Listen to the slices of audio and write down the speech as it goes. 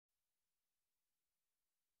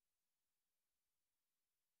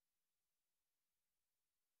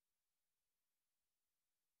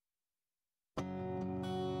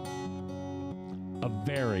a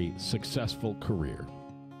very successful career,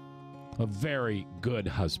 a very good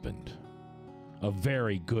husband, a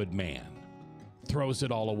very good man, throws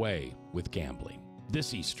it all away with gambling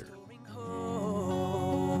this Easter.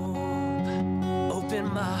 Open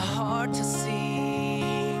my heart to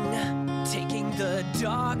sing, taking the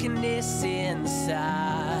darkness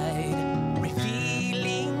inside,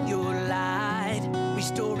 revealing your light,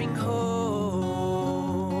 restoring hope.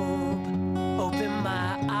 Open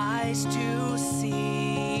my eyes to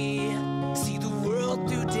see the world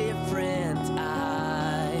through different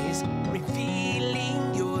eyes,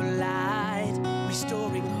 revealing your light,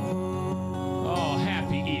 restoring hope. Oh,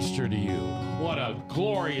 happy Easter to you. What a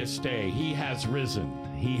glorious day. He has risen.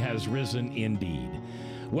 He has risen indeed.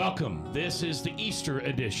 Welcome. This is the Easter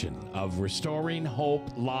edition of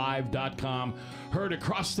RestoringHopeLive.com, heard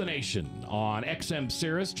across the nation on XM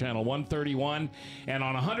Sirius, channel 131, and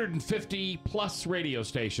on 150 plus radio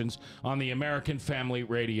stations on the American Family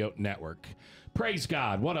Radio Network. Praise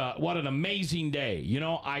God. What an amazing day. You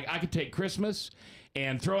know, I could take Christmas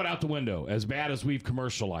and throw it out the window as bad as we've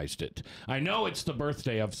commercialized it. I know it's the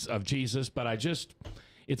birthday of Jesus, but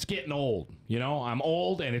it's getting old. You know, I'm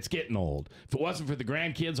old and it's getting old. If it wasn't for the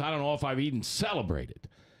grandkids, I don't know if I've even celebrated.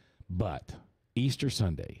 But Easter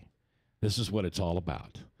Sunday, this is what it's all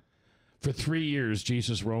about. For 3 years,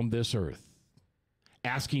 Jesus roamed this earth,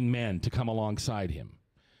 asking men to come alongside him,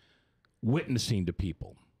 witnessing to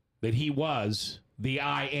people that he was the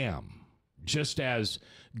I am. Just as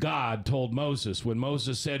God told Moses when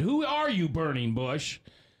Moses said, "Who are you, burning bush?"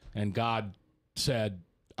 And God said,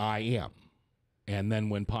 "I am." And then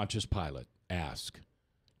when Pontius Pilate asked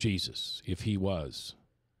Jesus if he was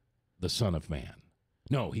the Son of Man,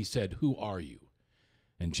 no, he said, "Who are you?"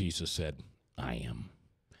 And Jesus said, "I am."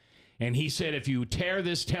 And he said, "If you tear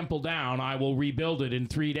this temple down, I will rebuild it in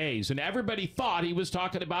 3 days." And everybody thought he was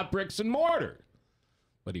talking about bricks and mortar,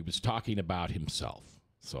 but he was talking about himself.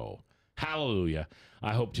 So, hallelujah.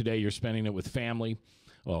 I hope today you're spending it with family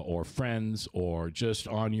or friends or just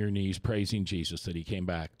on your knees praising Jesus that he came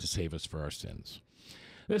back to save us for our sins.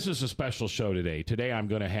 This is a special show today. Today I'm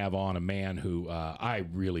going to have on a man who I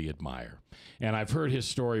really admire. And I've heard his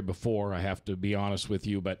story before, I have to be honest with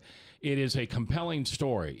you, but it is a compelling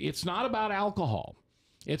story. It's not about alcohol.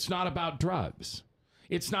 It's not about drugs.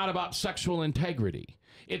 It's not about sexual integrity.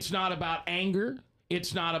 It's not about anger.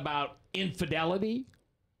 It's not about infidelity.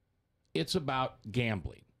 It's about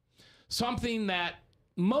gambling. Something that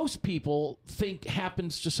most people think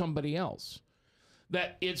happens to somebody else.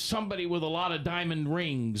 That it's somebody with a lot of diamond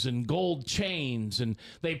rings and gold chains, and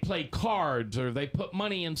they play cards or they put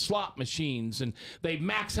money in slot machines and they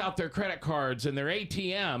max out their credit cards and their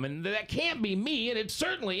ATM, and that can't be me, and it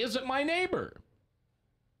certainly isn't my neighbor.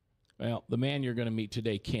 Well, the man you're going to meet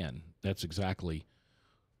today, Ken, that's exactly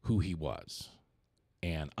who he was.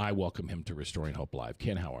 And I welcome him to Restoring Hope Live.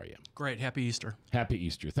 Ken, how are you? Great. Happy Easter. Happy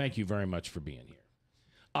Easter. Thank you very much for being here.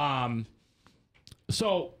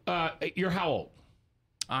 You're how old?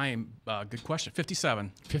 I'm, good question,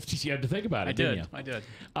 57. 50. You had to think about it, didn't you? I did.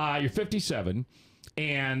 You're 57,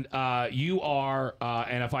 and you are,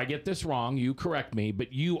 and if I get this wrong, you correct me,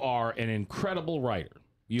 but you are an incredible writer.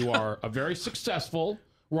 You are a very successful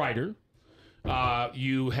writer.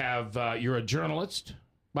 You're a journalist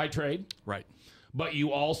by trade. Right. But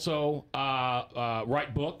you also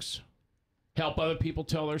write books, help other people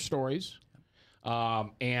tell their stories.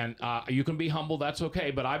 And you can be humble, that's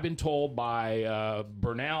okay. But I've been told by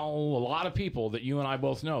Burnell, a lot of people that you and I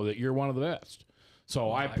both know that you're one of the best.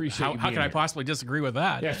 So I appreciate you being How can I here. possibly disagree with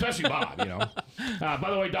that? Yeah, especially Bob, you know. By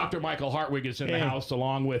the way, Dr. Michael Hartwig is in the house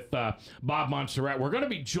along with Bob Montserrat. We're going to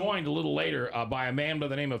be joined a little later by a man by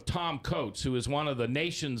the name of Tom Coates, who is one of the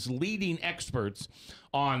nation's leading experts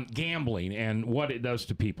on gambling and what it does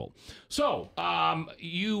to people. So,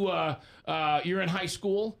 you're in high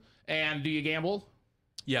school, and do you gamble?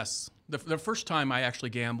 Yes. The first time I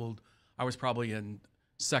actually gambled, I was probably in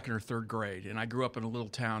second or third grade, and I grew up in a little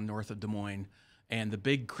town north of Des Moines. And the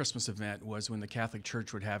big Christmas event was when the Catholic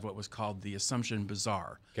Church would have what was called the Assumption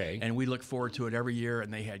Bazaar. Okay. And we looked forward to it every year,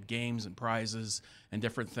 and they had games and prizes and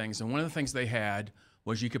different things. And one of the things they had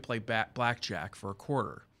was you could play blackjack for a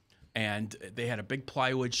quarter. And they had a big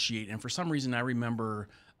plywood sheet. And for some reason, I remember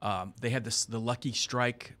they had the Lucky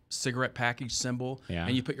Strike cigarette package symbol. Yeah.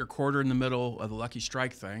 And you put your quarter in the middle of the Lucky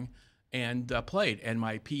Strike thing and played. And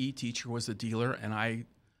my PE teacher was a dealer, and I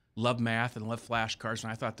loved math and loved flashcards.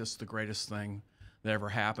 And I thought this was the greatest thing that ever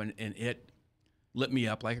happened, and it lit me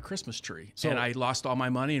up like a Christmas tree. And I lost all my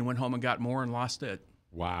money and went home and got more and lost it.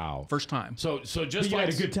 Wow. First time. So just But you like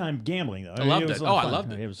had a good time gambling, though. I loved it. was a Oh, lot I of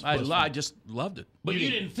loved fun. it. Was I just loved it. But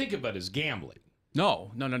you didn't think of it as gambling.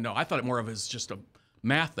 No. I thought it more of as just a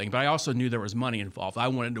math thing, but I also knew there was money involved. I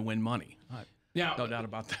wanted to win money. Now, No doubt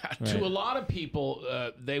about that. to a lot of people,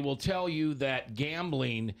 they will tell you that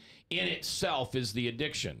gambling in itself is the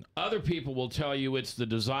addiction. Other people will tell you it's the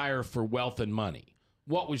desire for wealth and money.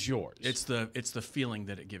 What was yours? It's the feeling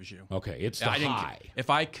that it gives you. Okay, it's the high. If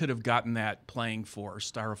I could have gotten that playing for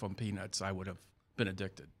styrofoam peanuts, I would have been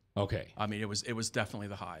addicted. Okay, I mean, it was definitely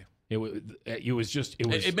the high. it was.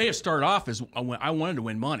 It may have started off as I wanted to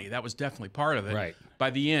win money. That was definitely part of it. Right. By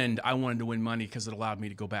the end, I wanted to win money because it allowed me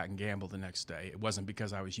to go back and gamble the next day. It wasn't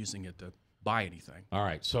because I was using it to buy anything. All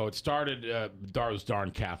right, so it started. Those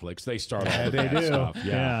darn Catholics, they start all the They bad do. stuff.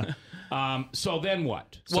 Yeah. So then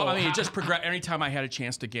what? Well, So I mean, it just progressed. Anytime I had a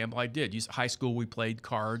chance to gamble, I did. High school, we played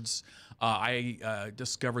cards. I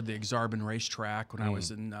discovered the Exarban racetrack when I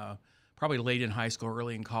was in probably late in high school,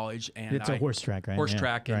 early in college. And It's a horse track, right? Horse Yeah.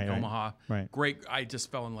 track in Right, right. Omaha. Right. Great. I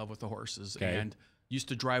just fell in love with the horses and used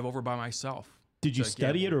to drive over by myself. Did you to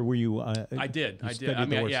study gamble. it, or were you? I did. you I did. studied I the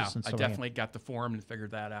mean, horses yeah, and I stuff like that? definitely got the form and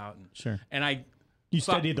figured that out. And, Sure. And You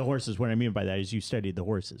studied the horses. What I mean by that is you studied the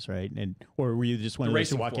horses, right? Or were you just one of those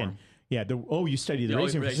who racing walk in? form. Yeah. You studied the Yeah,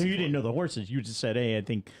 racing. So racing you didn't form. know the horses. You just said, "Hey, I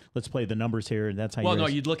think let's play the numbers here," and that's how. Well, you no,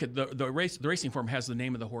 race. you'd look at the race. The racing form has the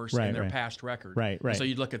name of the horse Right, and their right. past record. Right, right. So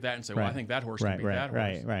you'd look at that and say, well, I think that horse can beat that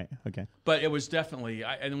horse. Right. Okay. But it was definitely,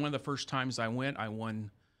 and one of the first times I went, I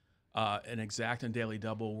won an exact and daily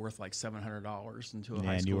double worth like $700 into a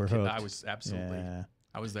high And school you were kid. hooked. I was absolutely, Yeah.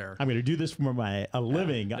 I was there. I'm going to do this for a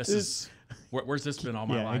living. This is where's this been all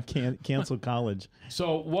my yeah. I life? can't cancel college.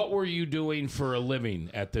 So what were you doing for a living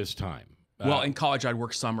at this time? Well, in college, I'd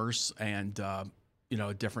work summers and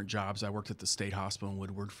different jobs. I worked at the state hospital in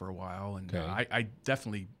Woodward for a while, and I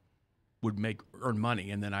definitely would earn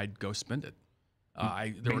money, and then I'd go spend it.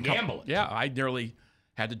 There were gamble it. Yeah, I nearly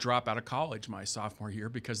had to drop out of college my sophomore year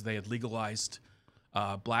because they had legalized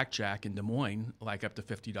blackjack in Des Moines, like up to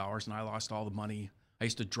 $50, and I lost all the money. I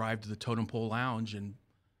used to drive to the Totem Pole Lounge and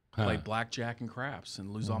play blackjack and craps and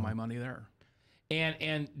lose all my money there.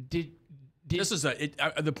 And did This is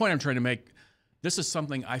the point I'm trying to make. This is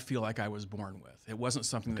something I feel like I was born with. It wasn't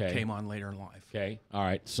something that came on later in life. Okay. All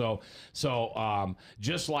right. So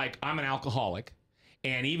just like I'm an alcoholic,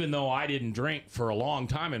 and even though I didn't drink for a long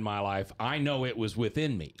time in my life, I know it was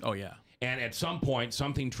within me. Oh yeah. And at some point,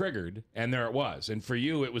 something triggered, and there it was. And for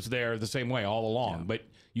you, it was there the same way all along. Yeah. But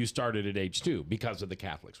you started at age 2 because of the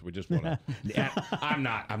Catholics. We just want to.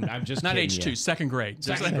 I'm just Not kidding age you. 2, second grade.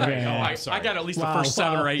 Second grade. Yeah. Oh, I'm I sorry. got at least the first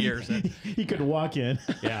 7 or 8 years. He could walk in.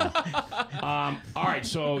 Yeah. All right.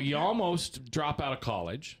 So you almost drop out of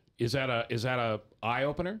college. Is that a eye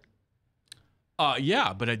opener?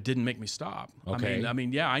 Yeah, but it didn't make me stop. Okay. I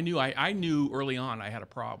mean, yeah, I knew early on I had a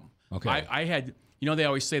problem. Okay. I had, they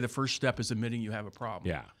always say the first step is admitting you have a problem.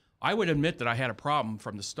 Yeah. I would admit that I had a problem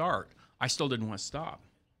from the start. I still didn't want to stop.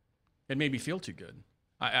 It made me feel too good.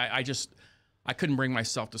 I couldn't bring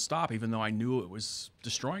myself to stop, even though I knew it was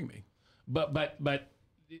destroying me. But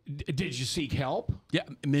did you seek help? Yeah,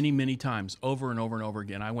 many, many times, over and over and over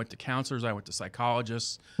again. I went to counselors. I went to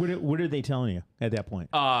psychologists. What are they telling you at that point?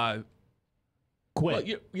 Quit.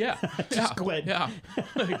 Well, yeah, Just quit. Yeah,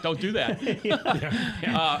 don't do that. And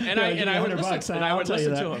Yeah, I would $100 listen. And I I'll would tell you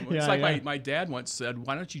listen to that. him. Yeah, It's like yeah. my dad once said,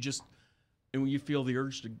 "Why don't you just, and when you feel the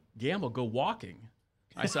urge to gamble, go walking?"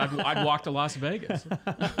 I said, "I'd walk to Las Vegas."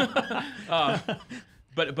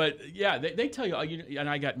 But yeah, they tell you, and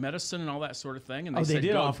I got medicine and all that sort of thing. And they they said,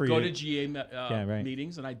 did go offer to you- GA right.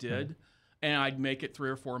 meetings, and I did. And I'd make it 3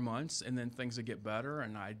 or 4 months, and then things would get better,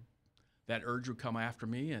 and that urge would come after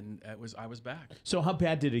me, and I was back. So how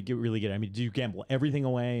bad did it really get? I mean, did you gamble everything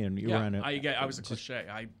away, and you were on I was a cliche.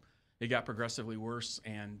 It got progressively worse,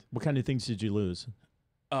 and what kind of things did you lose?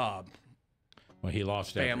 Well, he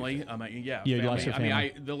lost family. everything. Yeah, family. you lost your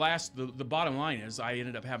family. The bottom line is I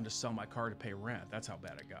ended up having to sell my car to pay rent. That's how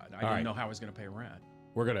bad it got. I didn't know how I was going to pay rent.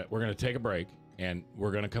 We're gonna take a break, and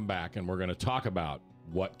we're gonna come back, and we're gonna talk about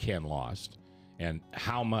what Ken lost and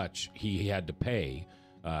how much he had to pay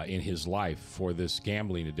in his life for this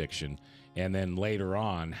gambling addiction, and then later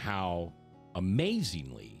on how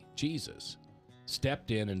amazingly Jesus stepped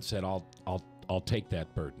in and said, "I'll take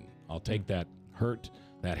that burden. I'll take that hurt,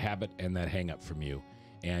 that habit, and that hang up from you."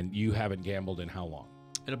 And you haven't gambled in how long?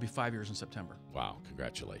 It'll be 5 years in September. Wow,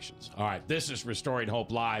 congratulations. All right, this is Restoring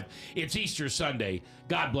Hope Live. It's Easter Sunday.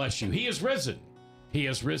 God bless you. He is risen. He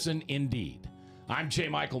is risen indeed. I'm J.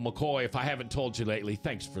 Michael McCoy. If I haven't told you lately,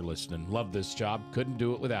 thanks for listening. Love this job. Couldn't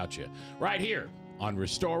do it without you. Right here on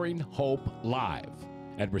Restoring Hope Live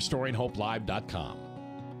at restoringhopelive.com.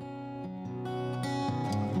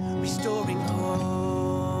 Restoring hope.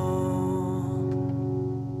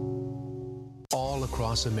 All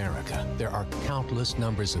across America, there are countless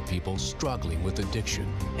numbers of people struggling with addiction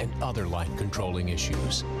and other life-controlling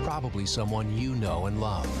issues. Probably someone you know and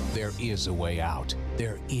love. There is a way out.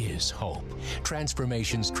 There is hope.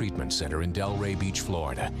 Transformations Treatment Center in Delray Beach,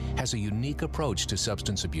 Florida, has a unique approach to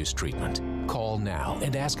substance abuse treatment. Call now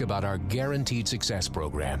and ask about our guaranteed success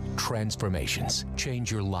program, Transformations.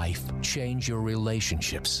 Change your life, change your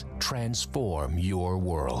relationships, transform your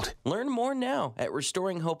world. Learn more now at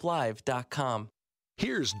RestoringHopeLive.com.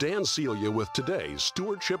 Here's Dan Celia with today's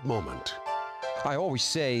Stewardship Moment. I always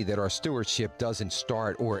say that our stewardship doesn't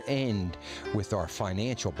start or end with our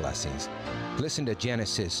financial blessings. Listen to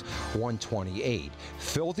Genesis 1:28.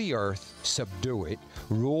 Fill the earth, subdue it,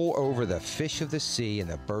 rule over the fish of the sea and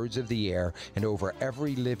the birds of the air, and over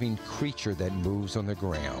every living creature that moves on the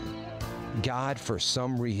ground. God, for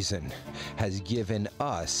some reason, has given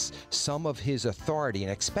us some of His authority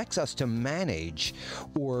and expects us to manage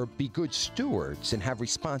or be good stewards and have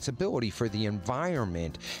responsibility for the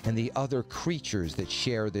environment and the other creatures that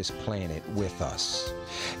share this planet with us.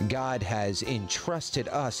 God has entrusted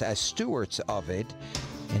us as stewards of it,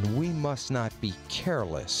 and we must not be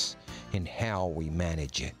careless in how we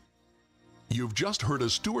manage it. You've just heard a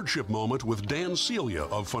Stewardship Moment with Dan Celia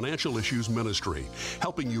of Financial Issues Ministry,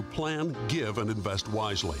 helping you plan, give, and invest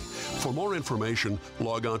wisely. For more information,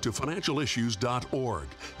 log on to financialissues.org.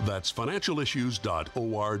 That's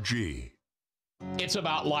financialissues.org. It's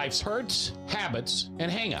about life's hurts, habits, and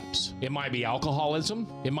hang-ups. It might be alcoholism.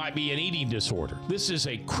 It might be an eating disorder. This is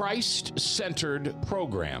a Christ-centered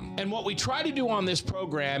program. And what we try to do on this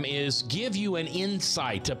program is give you an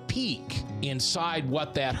insight, a peek inside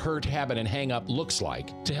what that hurt, habit, and hang-up looks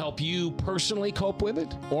like to help you personally cope with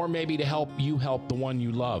it, or maybe to help you help the one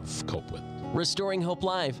you love cope with it. Restoring Hope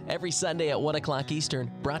Live, every Sunday at 1 o'clock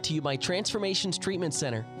Eastern. Brought to you by Transformations Treatment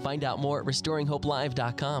Center. Find out more at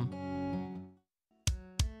RestoringHopeLive.com.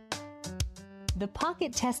 The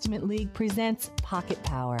Pocket Testament League presents Pocket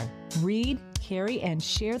Power. Read, carry, and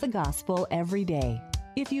share the gospel every day.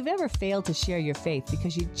 If you've ever failed to share your faith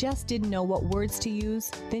because you just didn't know what words to use,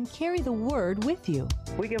 then carry the word with you.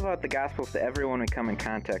 We give out the Gospels to everyone we come in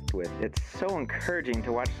contact with. It's so encouraging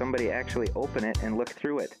to watch somebody actually open it and look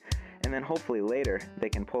through it. And then hopefully later they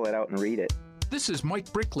can pull it out and read it. This is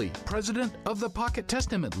Mike Brickley, president of the Pocket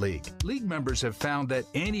Testament League. League members have found that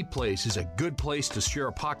any place is a good place to share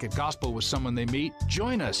a pocket gospel with someone they meet.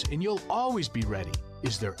 Join us and you'll always be ready.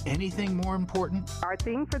 Is there anything more important? Our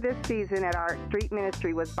theme for this season at our street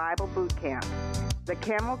ministry was Bible Boot Camp. The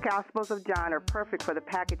Camel Gospels of John are perfect for the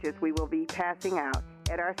packages we will be passing out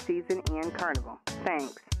at our season end carnival.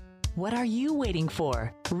 Thanks. What are you waiting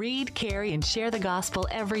for? Read, carry, and share the gospel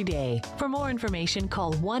every day. For more information,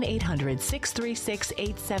 call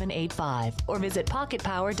 1-800-636-8785 or visit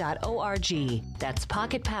pocketpower.org. That's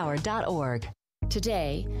pocketpower.org.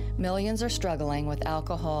 Today, millions are struggling with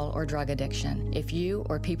alcohol or drug addiction. If you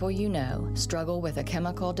or people you know struggle with a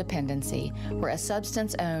chemical dependency where a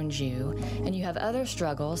substance owns you, and you have other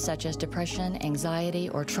struggles such as depression, anxiety,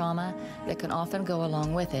 or trauma that can often go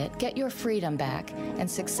along with it, get your freedom back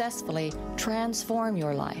and successfully transform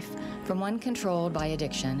your life from one controlled by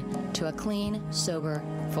addiction to a clean, sober,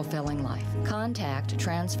 fulfilling life. Contact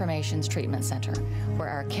Transformations Treatment Center, where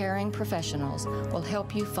our caring professionals will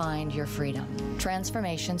help you find your freedom.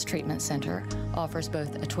 Transformations Treatment Center offers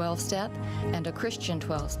both a 12-step and a Christian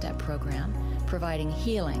 12-step program, providing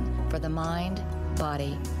healing for the mind,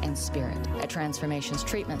 body, and spirit. At Transformations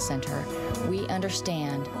Treatment Center, we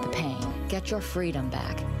understand the pain. Get your freedom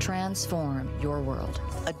back. Transform your world.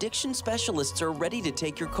 Addiction specialists are ready to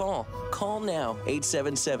take your call. Call now,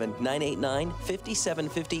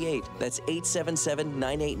 877-989-5758. That's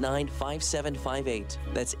 877-989-5758.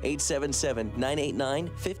 That's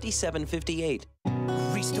 877-989-5758.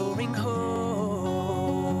 Restoring hope.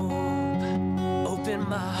 Open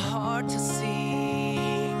my heart to sing.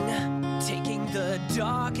 Taking the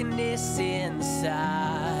darkness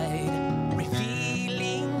inside.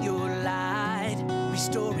 Revealing your light.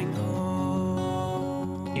 Restoring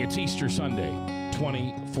hope. It's Easter Sunday,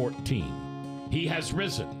 2014. He has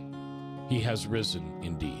risen. He has risen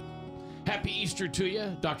indeed. Happy Easter to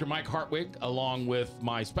you. Dr. Mike Hartwig, along with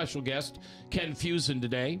my special guest, Ken Fuson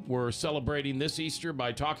today. We're celebrating this Easter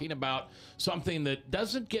by talking about something that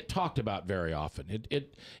doesn't get talked about very often.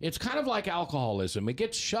 It's kind of like alcoholism. It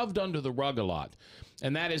gets shoved under the rug a lot,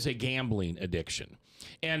 and that is a gambling addiction.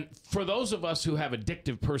 And for those of us who have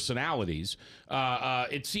addictive personalities,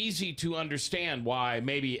 it's easy to understand why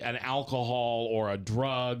maybe an alcohol or a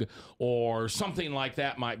drug or something like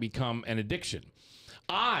that might become an addiction.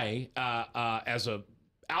 I, as an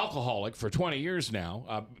alcoholic for 20 years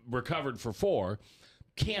now, recovered for 4,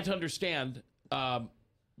 can't understand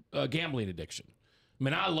gambling addiction. I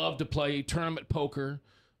mean, I love to play tournament poker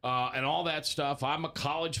and all that stuff. I'm a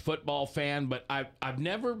college football fan, but I've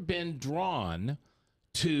never been drawn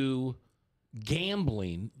to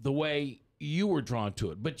gambling the way you were drawn to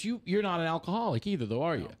it. But you're not an alcoholic either, though,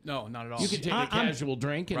 are you? No, not at all. You can take a casual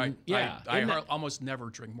drink. And, right. Yeah. I almost never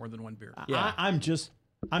drink more than one beer. Yeah. I'm just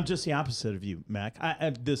the opposite of you, Mac.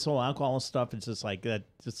 This whole alcohol stuff is just like that.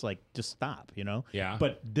 Just stop, you know. Yeah.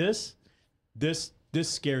 But this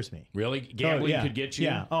scares me. Really, gambling could get you.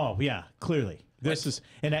 Yeah. Oh yeah. Clearly, this is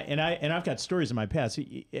I've got stories in my past,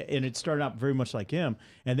 and it started out very much like him,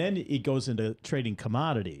 and then it goes into trading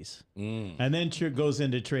commodities, and then it goes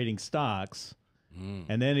into trading stocks,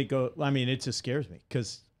 and then it go. I mean, it just scares me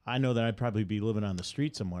because I know that I'd probably be living on the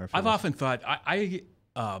street somewhere. I've often thought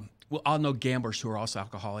I'll know gamblers who are also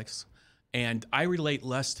alcoholics, and I relate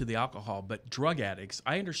less to the alcohol, but drug addicts.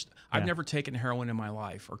 I've never taken heroin in my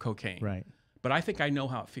life or cocaine. Right. But I think I know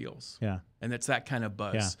how it feels. Yeah. And it's that kind of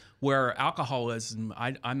buzz. Yeah. Where alcoholism,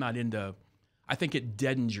 I'm not into. I think it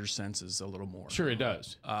deadens your senses a little more. Sure, it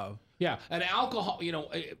does. Yeah, and alcohol.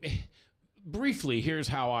 Briefly, here's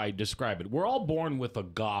how I describe it. We're all born with a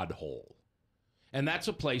God hole, and that's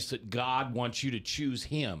a place that God wants you to choose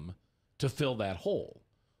Him to fill that hole.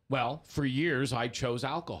 Well, for years I chose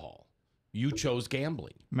alcohol. You chose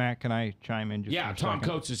gambling. Matt, can I chime in just for a Tom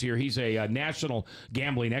second? Coates is here. He's a national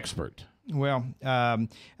gambling expert. Well,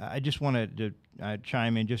 I just wanted to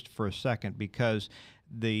chime in just for a second because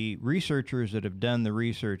the researchers that have done the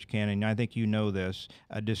research, Ken, and I think you know this,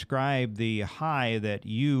 describe the high that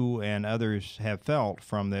you and others have felt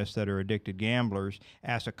from this that are addicted gamblers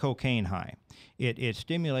as a cocaine high. It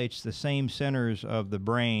stimulates the same centers of the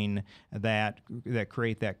brain that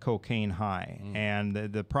create that cocaine high. And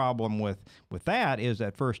the problem with that is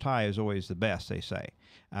that first high is always the best, they say.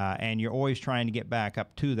 And you're always trying to get back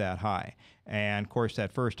up to that high. And, of course,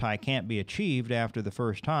 that first high can't be achieved after the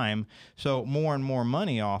first time. So more and more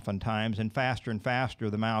money oftentimes, and faster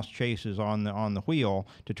the mouse chases on the wheel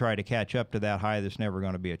to try to catch up to that high that's never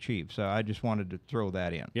going to be achieved. So I just wanted to throw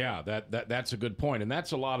that in. Yeah, that's a good point. And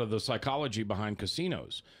that's a lot of the psychology behind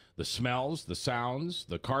casinos. The smells, the sounds,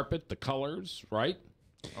 the carpet, the colors, right?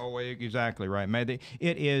 Oh, exactly right. It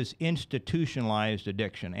is institutionalized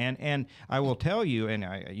addiction, and I will tell you, and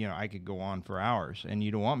I could go on for hours, and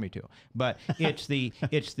you don't want me to, but it's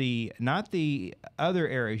not the other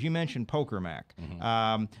areas you mentioned. Poker, Mac,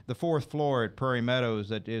 the fourth floor at Prairie Meadows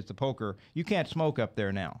that is the poker. You can't smoke up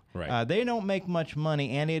there now. Right. They don't make much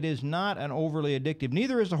money, and it is not an overly addictive.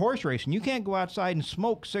 Neither is the horse racing. You can't go outside and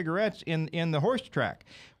smoke cigarettes in the horse track.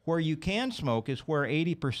 Where you can smoke is where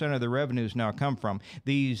 80% of the revenues now come from.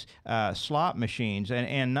 These slot machines,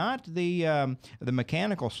 and not the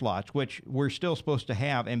mechanical slots, which we're still supposed to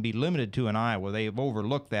have and be limited to in Iowa. They've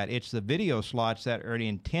overlooked that. It's the video slots that are the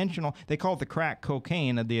intentional. They call it the crack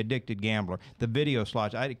cocaine of the addicted gambler. The video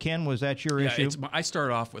slots. Ken, was that your issue? I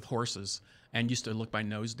started off with horses and used to look my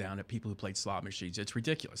nose down at people who played slot machines. It's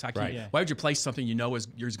ridiculous. Why would you play something you know is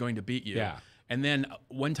going to beat you? Yeah. And then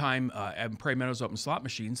one time at Prairie Meadows open slot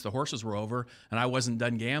machines, the horses were over, and I wasn't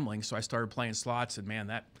done gambling, so I started playing slots, and man,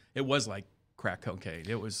 it was like crack cocaine.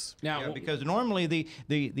 It was because normally the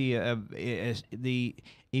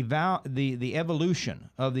evolution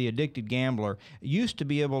of the addicted gambler used to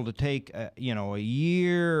be able to take a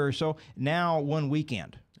year or so. Now 1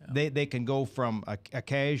 weekend. They can go from a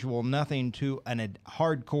casual nothing to a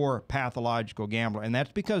hardcore pathological gambler, and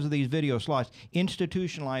that's because of these video slots,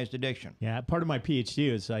 institutionalized addiction. Yeah, part of my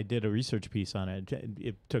PhD is I did a research piece on it.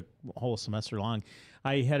 It took a whole semester long.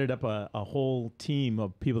 I headed up a whole team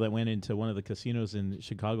of people that went into one of the casinos in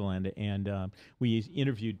Chicagoland, and we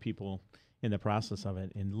interviewed people in the process of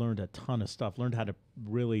it and learned a ton of stuff, learned how to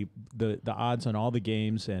really, the odds on all the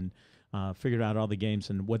games, and figured out all the games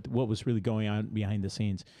and what was really going on behind the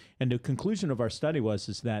scenes. And the conclusion of our study was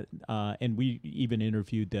that, and we even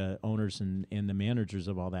interviewed the owners and the managers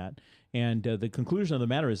of all that, and the conclusion of the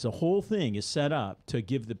matter is the whole thing is set up to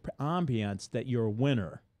give the ambiance that you're a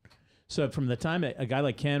winner. So from the time that a guy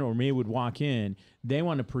like Ken or me would walk in, they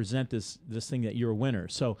want to present this thing that you're a winner.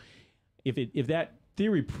 So if that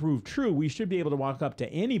theory proved true, we should be able to walk up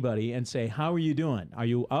to anybody and say, how are you doing? Are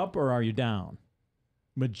you up or are you down?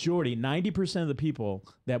 Majority, 90% of the people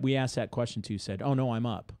that we asked that question to said, oh, no, I'm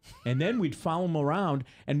up. And then we'd follow them around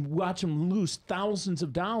and watch them lose thousands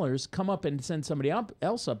of dollars, come up and send somebody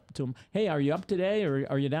else up to them. Hey, are you up today or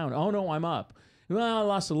are you down? Oh, no, I'm up. Well, I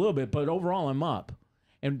lost a little bit, but overall I'm up.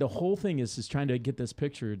 And the whole thing is trying to get this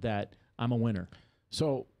picture that I'm a winner.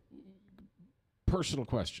 So, personal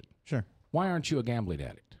question. Sure. Why aren't you a gambling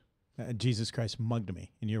addict? Jesus Christ mugged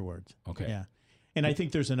me, in your words. Okay. Yeah. And I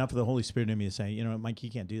think there's enough of the Holy Spirit in me to say, Mike,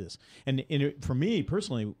 you can't do this. And for me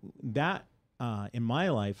personally, that in my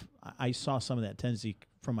life, I saw some of that tendency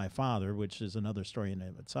from my father, which is another story in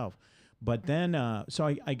and of itself. But then, so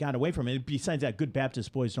I got away from it. Besides that, good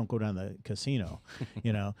Baptist boys don't go down to the casino,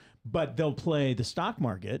 But they'll play the stock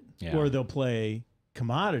market or they'll play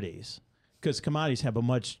commodities, because commodities have a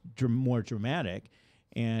much more dramatic.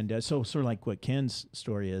 And so sort of like what Ken's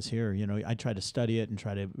story is here, I try to study it and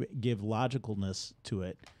try to give logicalness to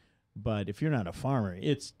it. But if you're not a farmer,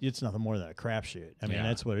 it's nothing more than a crapshoot. I mean,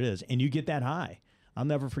 that's what it is. And you get that high. I'll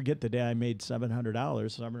never forget the day I made $700 or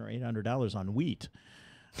 $800 on wheat.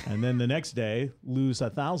 And then the next day, lose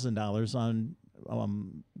 $1,000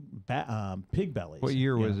 on pig bellies. What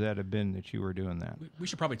year was that have been that you were doing that? We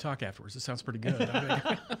should probably talk afterwards. It sounds pretty good.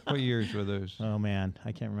 What years were those? Oh, man,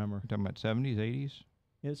 I can't remember. You're talking about 70s, 80s?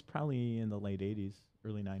 It's probably in the late 80s,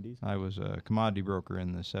 early 90s. I was a commodity broker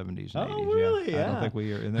in the 70s and 80s. Oh, really? Yeah. I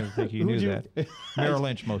don't think you knew that. Merrill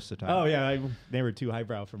Lynch most of the time. Oh, yeah. They were too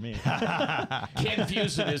highbrow for me. Ken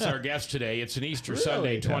Fuson is our guest today. It's an Easter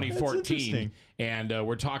Sunday 2014, and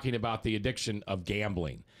we're talking about the addiction of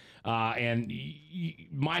gambling. And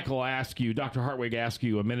Michael asked you, Dr. Hartwig asked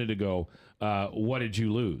you a minute ago, what did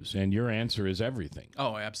you lose? And your answer is everything.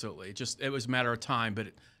 Oh, absolutely. It was a matter of time, but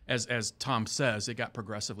as Tom says, it got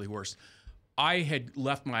progressively worse. I had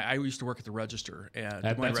left I used to work at the Register.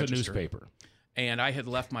 That's a newspaper. And I had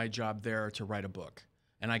left my job there to write a book.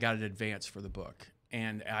 And I got an advance for the book.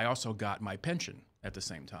 And I also got my pension at the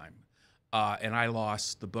same time. And I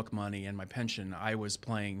lost the book money and my pension. I was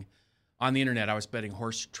playing on the internet. I was betting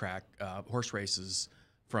horse races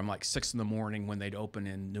from like 6 in the morning when they'd open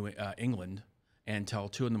in England until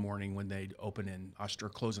 2 in the morning when they'd open in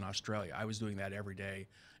close in Australia. I was doing that every day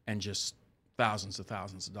and just thousands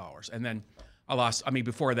of dollars. And then I lost,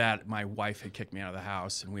 before that, my wife had kicked me out of the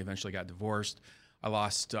house and we eventually got divorced. I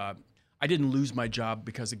lost, I didn't lose my job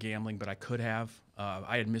because of gambling, but I could have.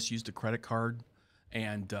 I had misused a credit card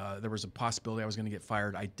and there was a possibility I was going to get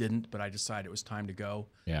fired. I didn't, but I decided it was time to go.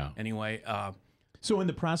 Yeah. Anyway. So in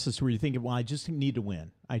the process, were you thinking, well, I just need to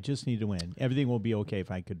win. I just need to win. Everything will be okay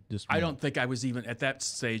if I could just win. I don't think I was even, at that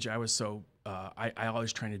stage, I was so, I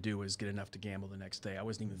always trying to do was get enough to gamble the next day. I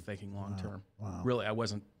wasn't even thinking long term. Wow. Really, I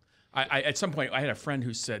wasn't. I at some point, I had a friend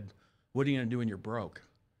who said, what are you going to do when you're broke?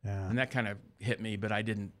 Yeah. And that kind of hit me, but I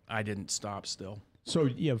didn't stop still. So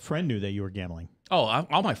a friend knew that you were gambling? Oh,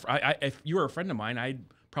 if you were a friend of mine, I'd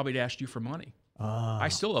probably asked you for money. I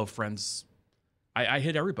still owe friends. I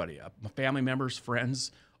hit everybody up. My family members,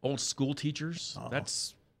 friends, old school teachers. Oh.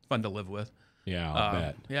 That's fun to live with. Yeah, I'll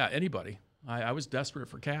bet. Yeah, anybody. I was desperate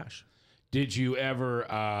for cash. Did you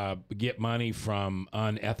ever get money from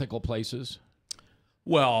unethical places?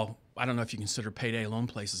 Well, I don't know if you consider payday loan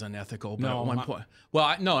places unethical, but at one point,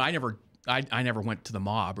 I never went to the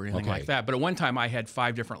mob or anything like that. But at one time, I had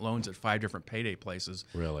 5 different loans at 5 different payday places.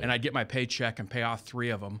 Really? And I'd get my paycheck and pay off 3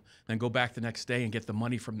 of them, then go back the next day and get the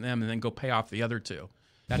money from them, and then go pay off the other 2.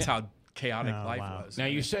 That's how chaotic life was. Now,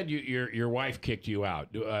 you said your wife kicked you out.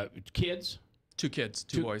 Kids? 2 kids,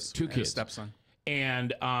 2 boys, 2 and kids, a stepson.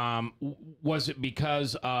 And was it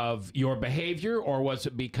because of your behavior, or was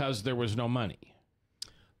it because there was no money?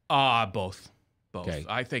 Both. Okay.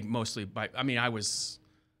 I think mostly I was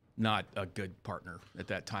not a good partner at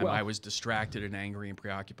that time. Well, I was distracted and angry and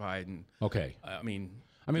preoccupied. And we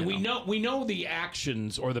know the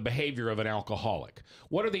actions or the behavior of an alcoholic.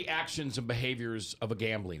 What are the actions and behaviors of a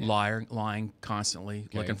gambling addict? Lying constantly,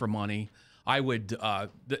 looking for money. I would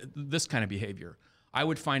this kind of behavior. I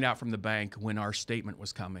would find out from the bank when our statement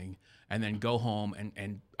was coming, and then go home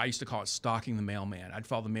and I used to call it stalking the mailman. I'd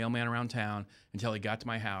follow the mailman around town until he got to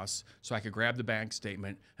my house, so I could grab the bank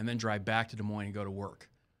statement and then drive back to Des Moines and go to work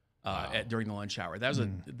during the lunch hour.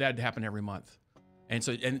 That happened every month.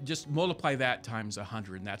 And just multiply that times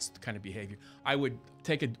 100, and that's the kind of behavior. I would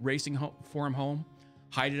take a racing form home,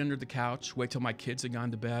 hide it under the couch, wait till my kids had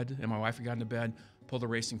gone to bed and my wife had gone to bed, pull the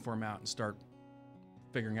racing form out and start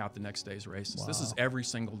figuring out the next day's races. Wow. This is every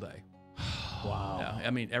single day. Wow.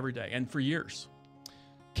 Yeah, every day, and for years.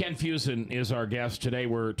 Ken Fuson is our guest today.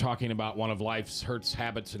 We're talking about one of life's hurts,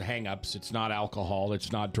 habits, and hang-ups. It's not alcohol.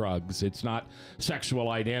 It's not drugs. It's not sexual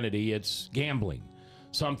identity. It's gambling.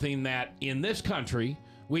 Something that in this country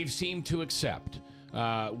we've seemed to accept.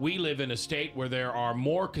 We live in a state where there are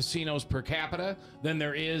more casinos per capita than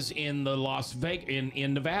there is in the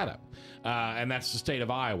in Nevada, and that's the state of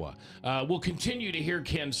Iowa. We'll continue to hear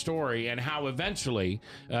Ken's story and how eventually,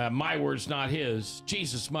 my words not his,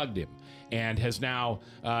 Jesus mugged him, and has now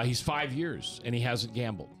he's 5 years and he hasn't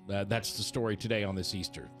gambled. That's the story today on this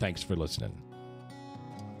Easter. Thanks for listening.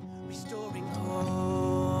 Restoring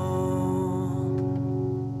hope.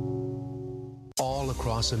 All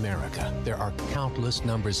across America, there are countless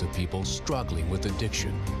numbers of people struggling with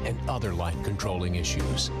addiction and other life-controlling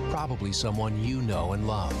issues. Probably someone you know and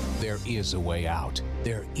love. There is a way out.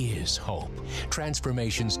 There is hope.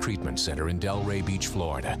 Transformations Treatment Center in Delray Beach,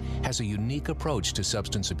 Florida, has a unique approach to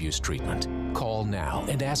substance abuse treatment. Call now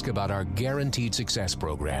and ask about our Guaranteed Success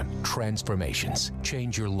program, Transformations.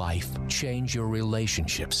 Change your life, change your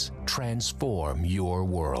relationships, transform your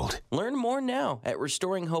world. Learn more now at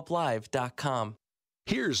RestoringHopeLive.com.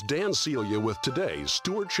 Here's Dan Celia with today's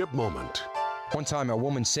Stewardship Moment. One time a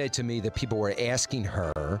woman said to me that people were asking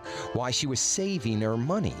her why she was saving her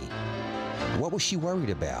money. What was she worried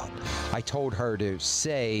about? I told her to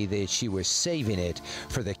say that she was saving it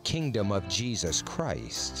for the kingdom of Jesus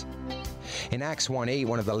Christ. In Acts 1:8,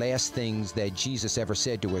 one of the last things that Jesus ever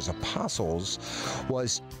said to his apostles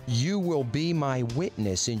was, "You will be my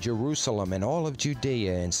witness in Jerusalem and all of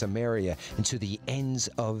Judea and Samaria and to the ends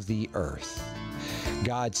of the earth."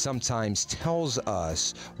 God sometimes tells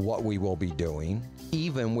us what we will be doing,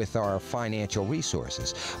 even with our financial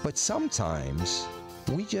resources. But sometimes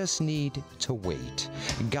we just need to wait.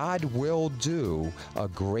 God will do a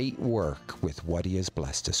great work with what He has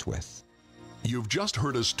blessed us with. You've just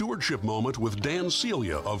heard a Stewardship Moment with Dan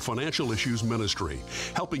Celia of Financial Issues Ministry,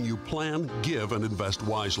 helping you plan, give, and invest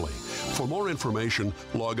wisely. For more information,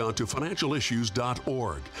 log on to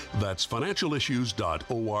financialissues.org. That's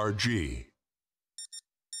financialissues.org.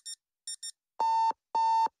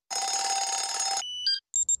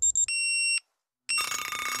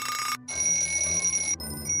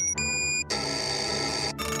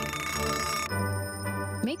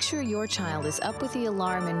 Make sure your child is up with the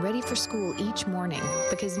alarm and ready for school each morning,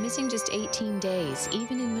 because missing just 18 days,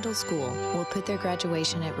 even in middle school, will put their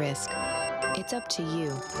graduation at risk. It's up to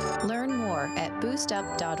you. Learn more at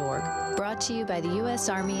boostup.org. Brought to you by the U.S.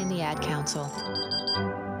 Army and the Ad Council.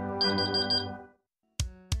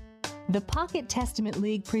 The Pocket Testament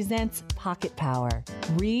League presents Pocket Power.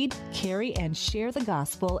 Read, carry, and share the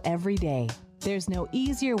gospel every day. There's no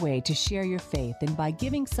easier way to share your faith than by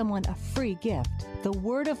giving someone a free gift, the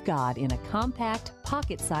Word of God in a compact,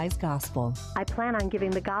 pocket-sized gospel. I plan on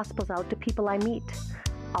giving the Gospels out to people I meet.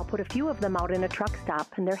 I'll put a few of them out in a truck stop,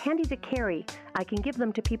 and they're handy to carry. I can give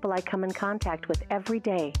them to people I come in contact with every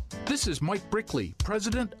day. This is Mike Brickley,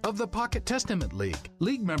 president of the Pocket Testament League.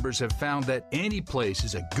 League members have found that any place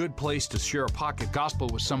is a good place to share a pocket gospel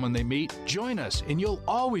with someone they meet. Join us, and you'll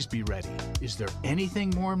always be ready. Is there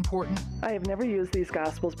anything more important? I have never used these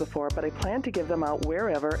gospels before, but I plan to give them out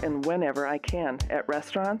wherever and whenever I can. At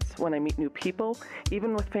restaurants, when I meet new people,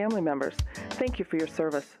 even with family members. Thank you for your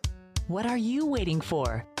service. What are you waiting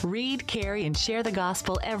for? Read, carry, and share the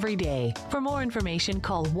gospel every day. For more information,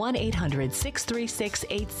 call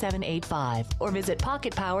 1-800-636-8785 or visit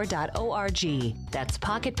pocketpower.org. That's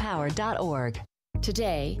pocketpower.org.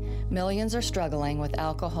 Today, millions are struggling with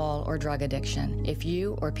alcohol or drug addiction. If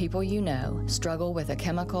you or people you know struggle with a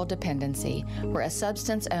chemical dependency where a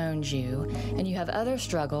substance owns you, and you have other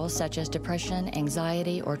struggles such as depression,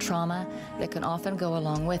 anxiety, or trauma that can often go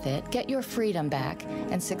along with it, get your freedom back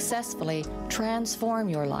and successfully transform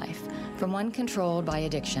your life from one controlled by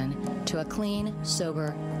addiction to a clean,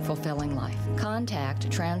 sober, fulfilling life.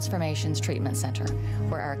 Contact Transformations Treatment Center,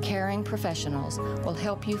 where our caring professionals will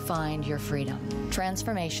help you find your freedom.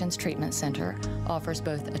 Transformations Treatment Center offers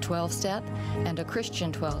both a 12-step and a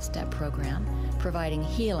Christian 12-step program, providing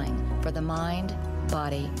healing for the mind,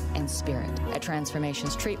 body, and spirit. At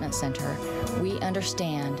Transformations Treatment Center, we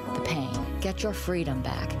understand the pain. Get your freedom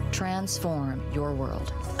back. Transform your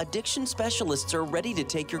world. Addiction specialists are ready to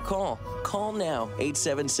take your call. Call now,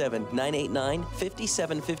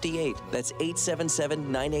 877-989-5758. That's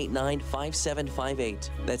 877-989-5758.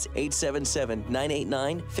 That's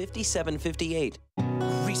 877-989-5758.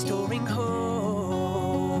 Restoring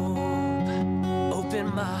hope,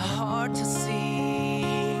 open my heart to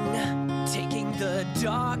sing, taking the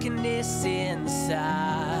darkness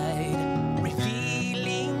inside,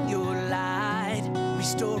 revealing your light,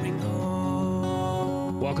 restoring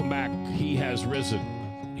hope. Welcome back. He has risen.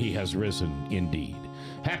 He has risen indeed.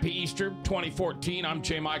 Happy Easter 2014. I'm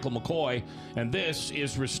J. Michael McCoy, and this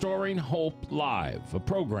is Restoring Hope Live, a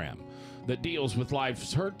program that deals with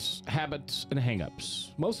life's hurts, habits, and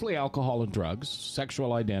hang-ups. Mostly alcohol and drugs,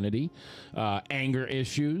 sexual identity, anger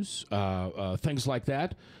issues, things like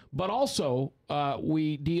that. But also,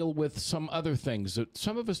 we deal with some other things that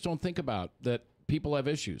some of us don't think about, that people have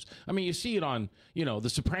issues. I mean, you see it on, The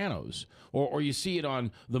Sopranos, or you see it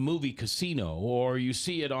on the movie Casino, or you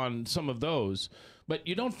see it on some of those. But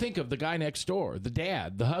you don't think of the guy next door, the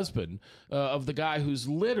dad, the husband of the guy who's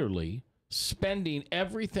literally spending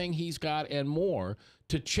everything he's got and more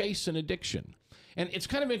to chase an addiction. And it's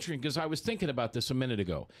kind of interesting because I was thinking about this a minute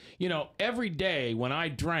ago. You know, every day when I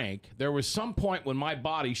drank, there was some point when my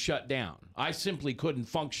body shut down. I simply couldn't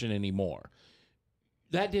function anymore.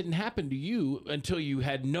 That didn't happen to you until you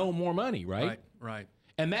had no more money, right? Right.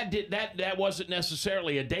 And that wasn't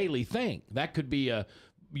necessarily a daily thing. That could be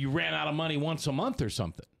you ran out of money once a month or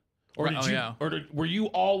something. Or were you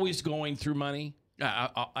always going through money?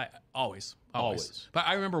 I always. But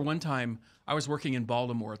I remember one time I was working in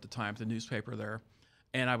Baltimore at the time, at the newspaper there,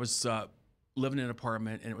 and I was living in an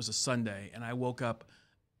apartment, and it was a Sunday, and I woke up,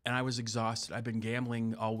 and I was exhausted. I'd been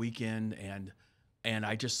gambling all weekend, and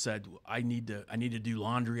I just said, I need to do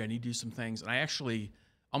laundry. I need to do some things, and I actually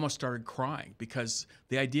almost started crying because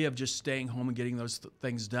the idea of just staying home and getting those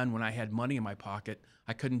things done when I had money in my pocket,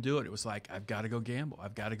 I couldn't do it. It was like, I've got to go gamble.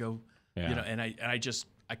 I've got to go, you know, and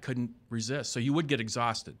I couldn't resist. So you would get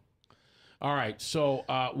exhausted. All right. So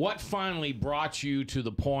what finally brought you to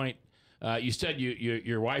the point? You said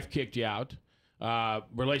your wife kicked you out.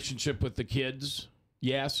 Relationship with the kids?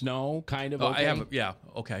 Yes, no, kind of. Okay. I have. Yeah.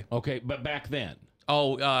 Okay. Okay, but back then.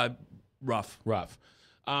 Oh, rough.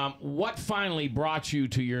 What finally brought you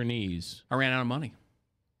to your knees? I ran out of money.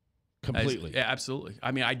 Completely. Yeah, absolutely.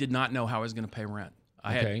 I mean, I did not know how I was going to pay rent.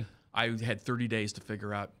 I had 30 days to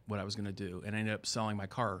figure out what I was going to do, and I ended up selling my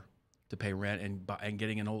car to pay rent and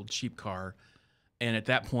getting an old cheap car. And at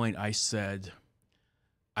that point, I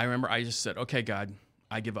remember I just said, okay, God,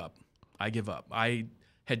 I give up. I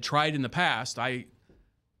had tried in the past. I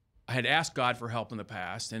had asked God for help in the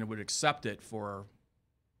past, and it would accept it for,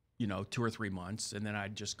 2 or 3 months, and then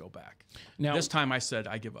I'd just go back. Now, this time I said,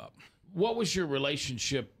 I give up. What was your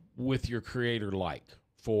relationship with your Creator like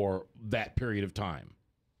for that period of time?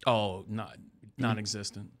 Oh,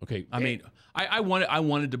 non-existent. Okay. I mean, I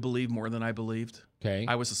wanted to believe more than I believed. Okay.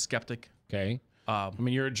 I was a skeptic. Okay. I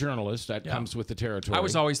mean, you're a journalist. That comes with the territory. I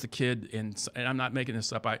was always the kid and I'm not making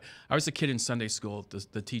this up. I was the kid in Sunday school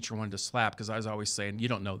the teacher wanted to slap because I was always saying, you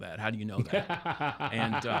don't know that. How do you know that?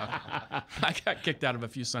 And I got kicked out of a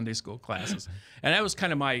few Sunday school classes. And that was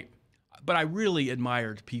kind of but I really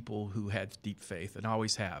admired people who had deep faith and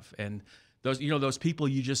always have. And those people,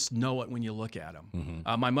 you just know it when you look at them.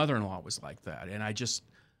 Mm-hmm. My mother-in-law was like that.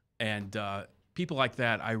 And people like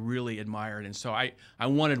that I really admired, and so I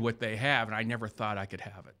wanted what they have, and I never thought I could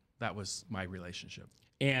have it. That was my relationship.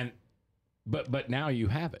 But now you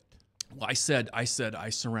have it. Well, I said I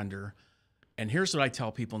surrender, and here's what I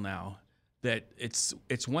tell people now: that it's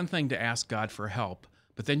one thing to ask God for help,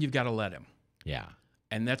 but then you've got to let Him. Yeah.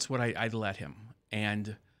 And that's what I'd let Him,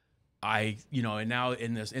 and and now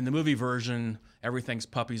in the movie version, everything's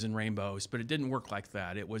puppies and rainbows, but it didn't work like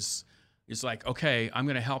that. It's like, okay, I'm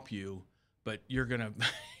going to help you, but you're gonna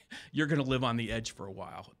live on the edge for a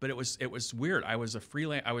while. But it was weird. I was a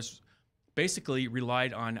freelance. I was basically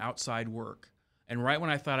relied on outside work. And right when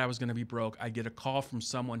I thought I was going to be broke, I'd get a call from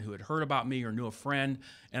someone who had heard about me or knew a friend,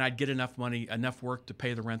 and I'd get enough money, enough work to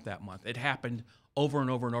pay the rent that month. It happened over and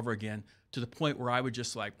over and over again to the point where I would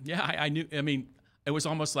just like, yeah, I knew. I mean, it was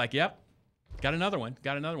almost like, yep, got another one.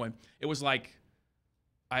 It was like,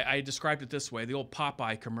 I described it this way: the old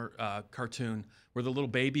Popeye cartoon where the little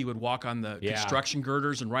baby would walk on the construction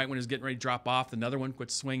girders, and right when it was getting ready to drop off, another one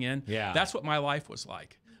would swing in. Yeah, that's what my life was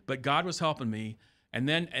like. But God was helping me, and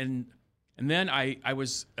then I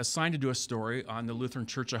was assigned to do a story on the Lutheran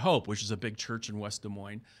Church of Hope, which is a big church in West Des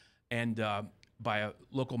Moines, and by a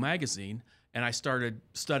local magazine. And I started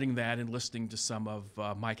studying that and listening to some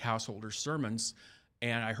of Mike Householder's sermons.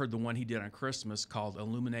 And I heard the one he did on Christmas called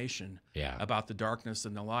Illumination, about the darkness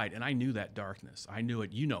and the light. And I knew that darkness. I knew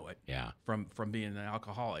it. You know it. From being an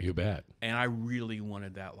alcoholic. You bet. And I really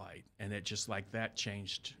wanted that light. And it just like that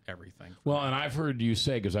changed everything. Well, and I've heard you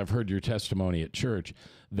say, because I've heard your testimony at church,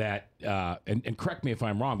 that, and correct me if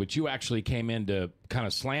I'm wrong, but you actually came in to kind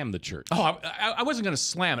of slam the church. Oh, I wasn't going to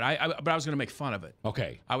slam it, but I was going to make fun of it.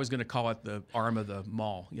 Okay. I was going to call it the arm of the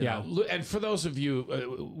mall. You know? And for those of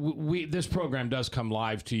you, this program does come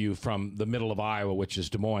live to you from the middle of Iowa, which is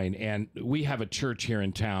Des Moines, and we have a church here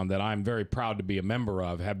in town that I'm very proud to be a member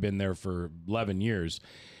of, have been there for 11 years,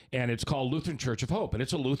 and it's called Lutheran Church of Hope, and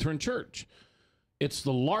it's a Lutheran church. It's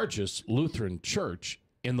the largest Lutheran church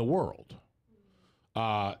in the world.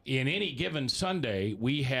 In any given Sunday,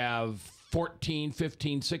 we have 14,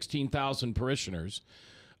 15, 16,000 parishioners.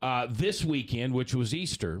 This weekend, which was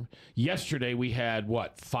Easter, yesterday we had,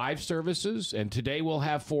 5 services, and today we'll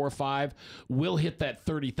have 4 or 5. We'll hit that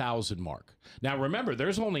 30,000 mark. Now, remember,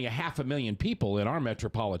 there's only 500,000 people in our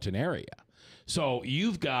metropolitan area. So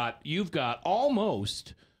you've got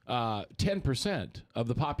almost 10% of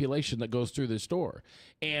the population that goes through this door.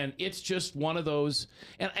 And it's just one of those,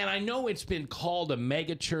 and I know it's been called a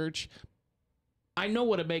mega church, I know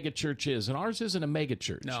what a mega church is, and ours isn't a mega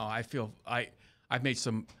church. No, I feel I've made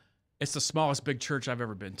some. It's the smallest big church I've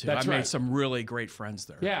ever been to. That's I've right. made some really great friends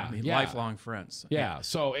there. Yeah, I mean, yeah. lifelong friends. Yeah,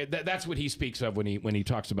 so that's what he speaks of when he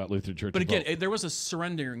talks about Lutheran Church. But again, there was a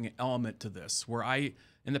surrendering element to this, where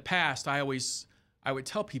in the past, I would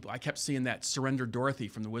tell people, I kept seeing that surrender Dorothy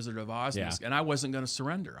from the Wizard of Oz, and I wasn't going to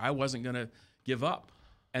surrender. I wasn't going to give up.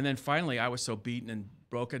 And then finally, I was so beaten and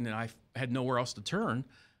broken, and I had nowhere else to turn.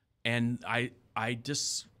 And I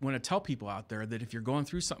just want to tell people out there that if you're going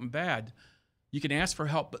through something bad, you can ask for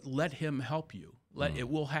help, but let him help you. It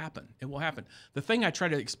will happen. It will happen. The thing I try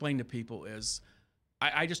to explain to people is,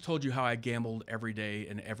 I just told you how I gambled every day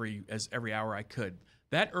and every hour I could.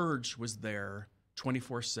 That urge was there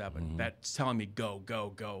 24/7. That's telling me go,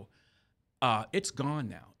 go, go. It's gone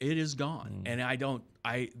now. It is gone, and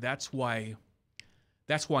that's why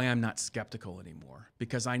I'm not skeptical anymore,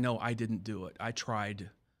 because I know I didn't do it. I tried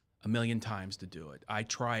a million times to do it. I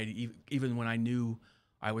tried even when I knew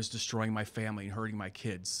I was destroying my family and hurting my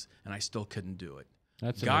kids, and I still couldn't do it.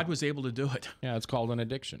 God was able to do it. Yeah, it's called an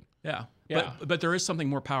addiction. Yeah. Yeah. But there is something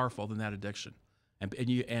more powerful than that addiction,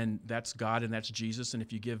 and that's God, and that's Jesus. And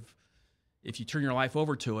if you turn your life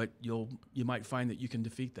over to it, you might find that you can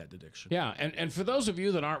defeat that addiction. Yeah, and for those of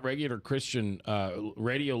you that aren't regular Christian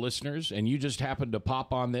radio listeners, and you just happen to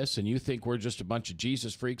pop on this, and you think we're just a bunch of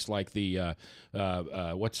Jesus freaks, like the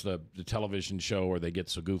what's the television show where they get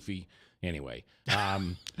so goofy? Anyway,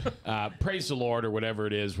 praise the Lord, or whatever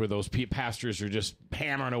it is, where those pastors are just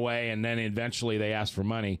hammering away, and then eventually they ask for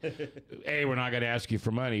money. A, we're not going to ask you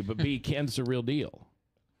for money, but B, Ken's the real deal.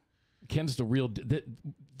 Ken's the real.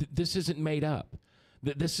 This isn't made up.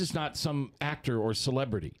 This is not some actor or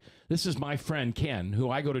celebrity. This is my friend Ken,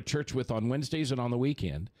 who I go to church with on Wednesdays and on the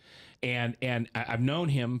weekend. And I've known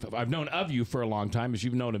him. I've known of you for a long time, as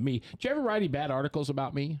you've known of me. Did you ever write any bad articles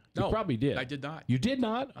about me? No, you probably did. I did not. You did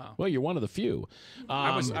not? Oh. Well, you're one of the few.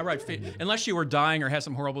 I write unless you were dying or had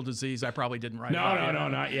some horrible disease, I probably didn't write. No,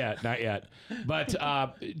 not yet. But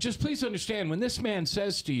just please understand, when this man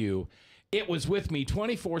says to you, "It was with me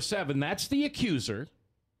 24/7," that's the accuser.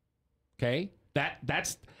 Okay,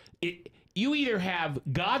 that's it. You either have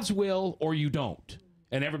God's will or you don't.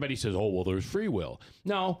 And everybody says, "Oh, well, there's free will."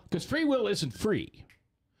 No, because free will isn't free.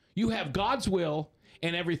 You have God's will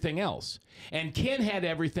and everything else. And Ken had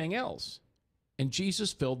everything else. And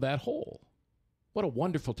Jesus filled that hole. What a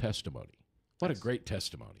wonderful testimony. What a great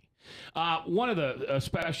testimony. One of the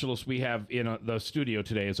specialists we have in the studio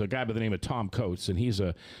today is a guy by the name of Tom Coates, and he's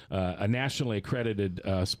a nationally accredited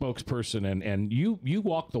spokesperson, and you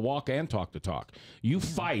walk the walk and talk the talk. You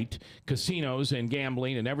fight casinos and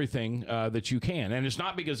gambling and everything that you can, and it's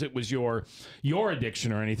not because it was your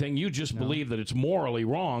addiction or anything. You just believe that it's morally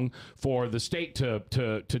wrong for the state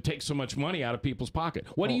to take so much money out of people's pocket.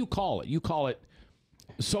 What do you call it? You call it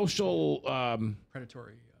social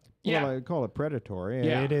predatory. Well, I call it predatory.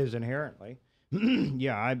 Yeah. It is inherently.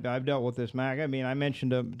 Yeah, I've dealt with this, Mac. I mean, I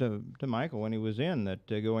mentioned to Michael when he was in that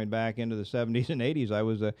going back into the 70s and 80s, I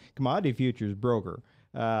was a commodity futures broker.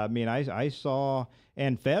 I mean, I saw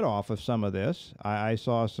and fed off of some of this. I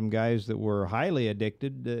saw some guys that were highly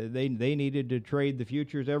addicted. They needed to trade the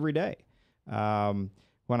futures every day. When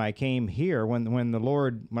I came here,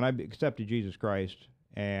 when I accepted Jesus Christ,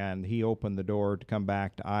 and he opened the door to come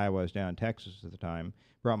back to Iowa, I was down in Texas at the time,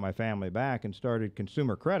 brought my family back and started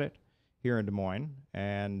Consumer Credit here in Des Moines,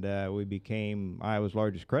 and we became Iowa's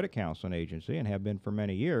largest credit counseling agency and have been for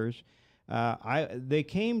many years. They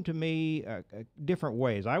came to me different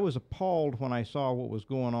ways. I was appalled when I saw what was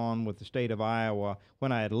going on with the state of Iowa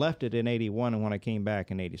when I had left it in 81 and when I came back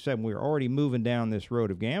in 87. We were already moving down this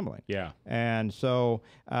road of gambling. Yeah. And so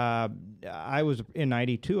I was, in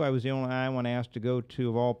 92, I was the only Iowan asked to go to,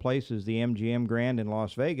 of all places, the MGM Grand in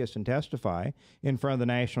Las Vegas and testify in front of the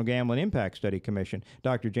National Gambling Impact Study Commission.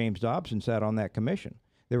 Dr. James Dobson sat on that commission.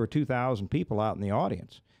 There were 2,000 people out in the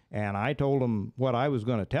audience. And I told them what I was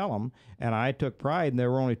going to tell them, and I took pride, and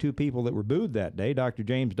there were only two people that were booed that day, Dr.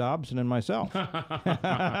 James Dobson and myself. Now,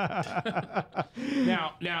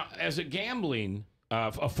 as a gambling,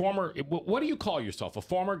 a former, what do you call yourself, a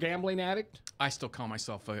former gambling addict? I still call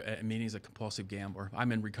myself at meetings a compulsive gambler.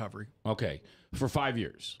 I'm in recovery. Okay, for 5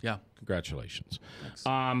 years. Yeah. Congratulations. Thanks.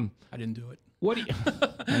 I didn't do it. What do you,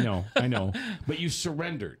 I know, but you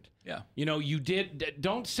surrendered. Yeah. You know, you did.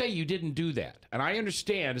 Don't say you didn't do that. And I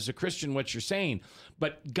understand as a Christian what you're saying,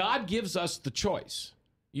 but God gives us the choice.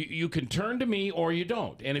 You can turn to me or you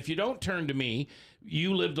don't. And if you don't turn to me,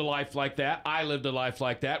 you lived a life like that. I lived a life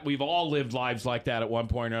like that. We've all lived lives like that at one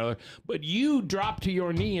point or another. But you dropped to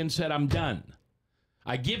your knee and said, "I'm done.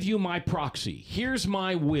 I give you my proxy. Here's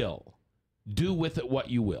my will. Do with it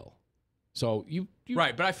what you will." So you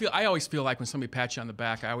right, but I always feel like when somebody pats you on the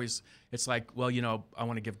back, it's like, well, I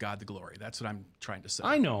want to give God the glory. That's what I'm trying to say.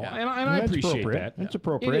 I know, and I appreciate that. It's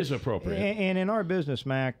appropriate. It is appropriate. And in our business,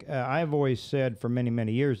 Mac, I've always said for many,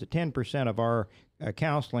 many years that 10% of our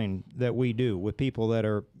counseling that we do with people that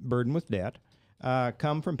are burdened with debt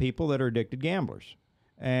come from people that are addicted gamblers.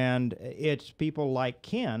 And it's people like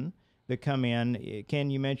Ken that come in.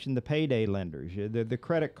 Ken, you mentioned the payday lenders, the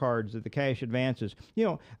credit cards, the cash advances.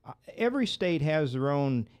 Every state has their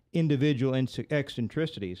own individual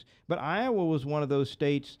eccentricities, but Iowa was one of those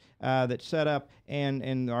states that set up,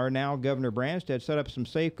 and our now Governor Branstad set up some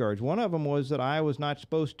safeguards. One of them was that Iowa's not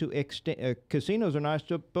supposed to casinos are not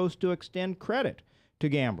supposed to extend credit to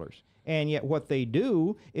gamblers. And yet what they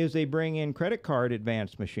do is they bring in credit card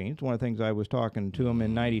advance machines. One of the things I was talking to them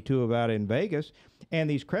in 92 about in Vegas. And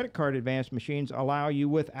these credit card advance machines allow you,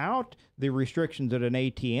 without the restrictions that an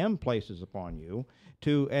ATM places upon you,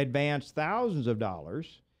 to advance thousands of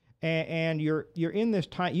dollars. And you're in this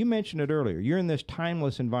time. You mentioned it earlier. You're in this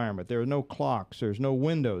timeless environment. There are no clocks. There's no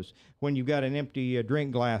windows. When you've got an empty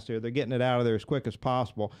drink glass there, they're getting it out of there as quick as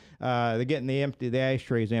possible. They're getting the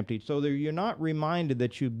ashtrays emptied. So you're not reminded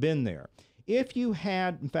that you've been there. If you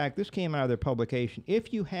had, in fact, this came out of their publication,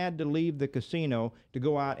 if you had to leave the casino to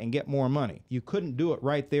go out and get more money, you couldn't do it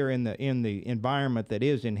right there in the environment that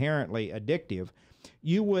is inherently addictive.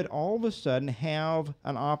 You would all of a sudden have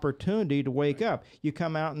an opportunity to wake up. You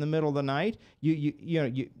come out in the middle of the night.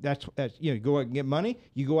 You go out and get money.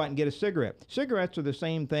 You go out and get a cigarette. Cigarettes are the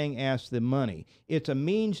same thing as the money. It's a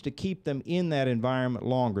means to keep them in that environment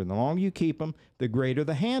longer. And the longer you keep them, the greater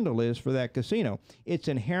the handle is for that casino. It's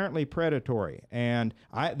inherently predatory. And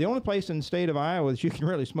the only place in the state of Iowa that you can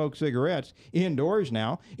really smoke cigarettes indoors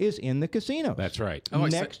now is in the casinos. That's right.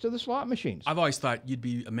 Next to the slot machines. I've always thought you'd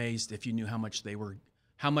be amazed if you knew how much they were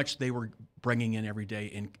bringing in every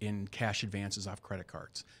day in cash advances off credit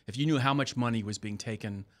cards. If you knew how much money was being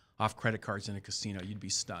taken off credit cards in a casino, you'd be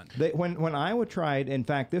stunned. When Iowa tried, in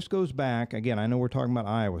fact, this goes back, again, I know we're talking about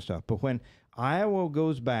Iowa stuff, but when Iowa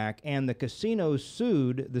goes back and the casinos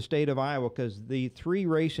sued the state of Iowa because the 3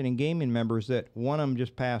 racing and gaming members that one of them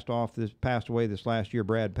just passed away this last year,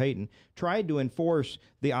 Brad Payton, tried to enforce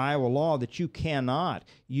the Iowa law that you cannot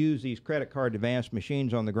use these credit card advance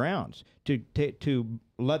machines on the grounds to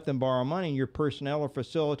let them borrow money, and your personnel are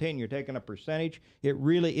facilitating, you're taking a percentage. It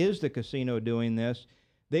really is the casino doing this.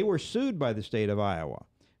 They were sued by the state of Iowa.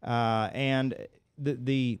 And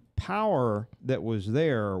the power that was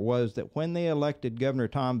there was that when they elected Governor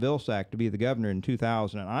Tom Vilsack to be the governor in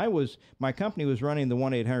 2000, and my company was running the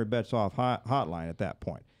 1-800-BETS-OFF hotline at that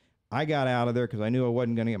point. I got out of there because I knew I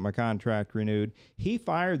wasn't going to get my contract renewed. He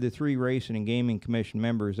fired the 3 Racing and Gaming Commission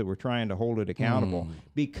members that were trying to hold it accountable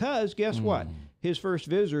because, guess what? His first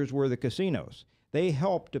visitors were the casinos. They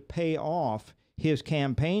helped to pay off his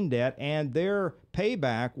campaign debt, and their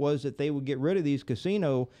payback was that they would get rid of these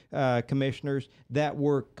casino commissioners that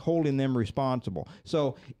were holding them responsible.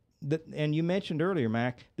 So, and you mentioned earlier,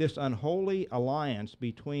 Mac, this unholy alliance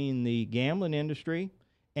between the gambling industry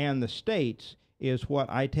and the states is what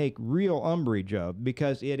I take real umbrage of,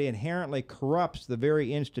 because it inherently corrupts the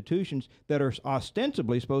very institutions that are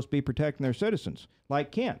ostensibly supposed to be protecting their citizens,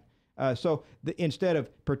 like Kent. Instead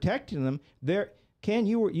of protecting them, Ken,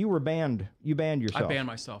 you were banned. You banned yourself. I banned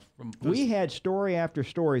myself. We had story after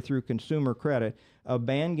story through Consumer Credit of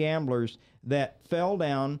banned gamblers that fell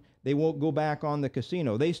down. They won't go back on the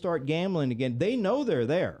casino. They start gambling again. They know they're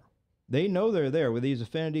there. They know they're there with these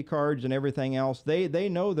affinity cards and everything else. They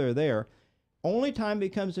know they're there. Only time it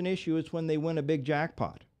becomes an issue is when they win a big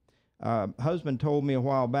jackpot. Husband told me a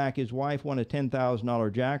while back his wife won a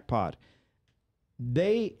 $10,000 jackpot.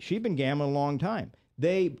 She'd been gambling a long time.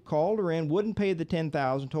 They called her in, wouldn't pay the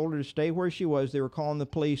 $10,000, told her to stay where she was. They were calling the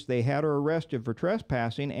police. They had her arrested for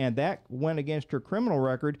trespassing, and that went against her criminal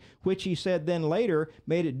record, which he said then later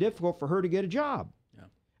made it difficult for her to get a job. Yeah.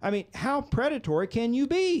 I mean, how predatory can you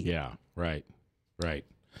be? Yeah, right.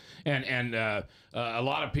 And a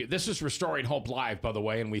lot of people, this is Restoring Hope Live, by the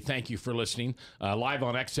way, and we thank you for listening. Live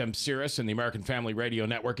on XM Sirius and the American Family Radio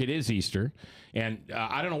Network. It is Easter. And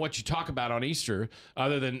I don't know what you talk about on Easter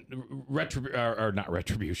other than redemption.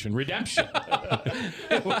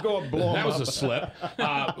 We'll go blow that was up. a slip.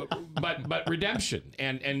 But redemption.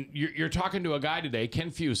 And you're talking to a guy today,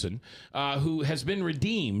 Ken Fuson, who has been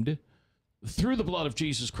redeemed through the blood of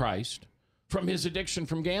Jesus Christ from his addiction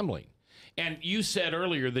from gambling. And you said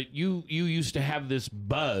earlier that you used to have this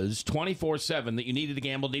buzz 24/7 that you needed to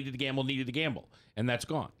gamble, and that's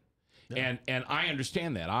gone. Yeah. And I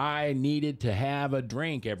understand that. I needed to have a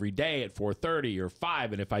drink every day at 4:30 or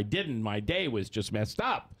 5, and if I didn't, my day was just messed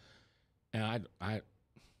up. And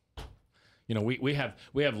You know, we have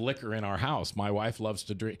liquor in our house. My wife loves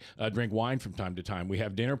to drink wine from time to time. We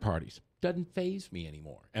have dinner parties. Doesn't faze me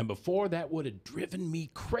anymore. And before, that would have driven me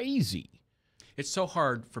crazy. It's so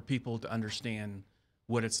hard for people to understand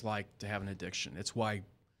what it's like to have an addiction. It's why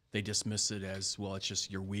they dismiss it as, well, it's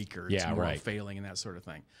just you're weak or it's moral failing and that sort of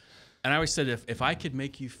thing. And I always said, if I could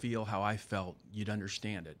make you feel how I felt, you'd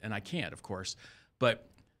understand it. And I can't, of course. But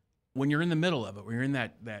when you're in the middle of it, when you're in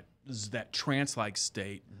that trance-like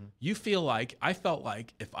state, you feel like, I felt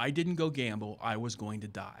like if I didn't go gamble, I was going to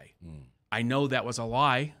die. I know that was a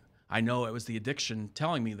lie. I know it was the addiction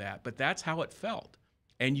telling me that, but that's how it felt.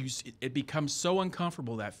 And it becomes so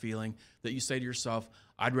uncomfortable, that feeling, that you say to yourself,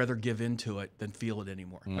 I'd rather give into it than feel it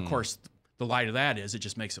anymore. Of course, the lie to that is it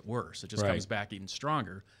just makes it worse. It just comes back even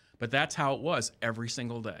stronger. But that's how it was every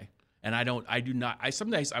single day. And some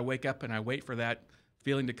days I wake up and I wait for that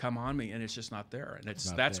feeling to come on me, and it's just not there. And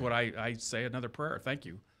that's what I say another prayer. Thank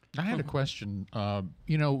you. I had a question.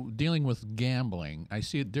 You know, dealing with gambling, I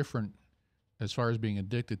see it different as far as being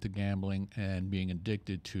addicted to gambling and being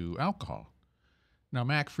addicted to alcohol. Now,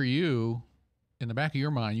 Mac, for you, in the back of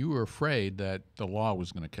your mind, you were afraid that the law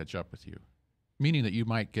was going to catch up with you, meaning that you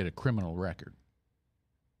might get a criminal record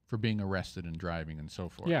for being arrested and driving and so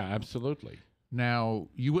forth. Yeah, absolutely. Now,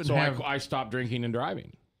 you wouldn't have... I stopped drinking and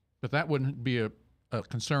driving. But that wouldn't be a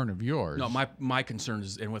concern of yours. No, my concern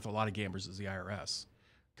is, and with a lot of gamblers, is the IRS.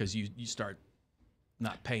 Because you start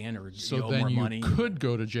not paying or you owe more money. So then you could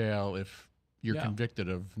go to jail if you're convicted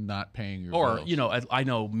of not paying your bills. Or, you know, I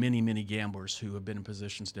know many gamblers who have been in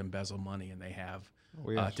positions to embezzle money, and they have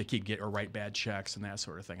to write bad checks and that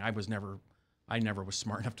sort of thing. I never was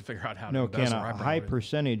smart enough to figure out how to embezzle. A high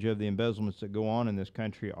percentage of the embezzlements that go on in this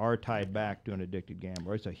country are tied back to an addicted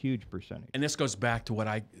gambler. It's a huge percentage. And this goes back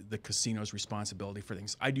to the casino's responsibility for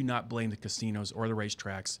things. I do not blame the casinos or the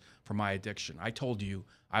racetracks for my addiction. I told you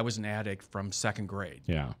I was an addict from second grade.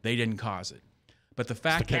 Yeah. They didn't cause it. But the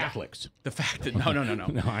fact the Catholics. The fact that no,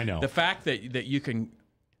 no, I know. The fact that you can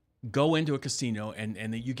go into a casino and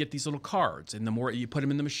that you get these little cards, and the more you put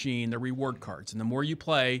them in the machine, they're reward cards, and the more you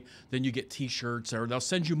play, then you get T-shirts, or they'll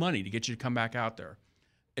send you money to get you to come back out there.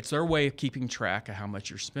 It's their way of keeping track of how much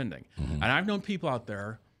you're spending. And I've known people out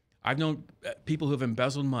there, I've known people who have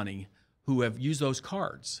embezzled money who have used those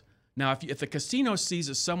cards. Now, if the casino sees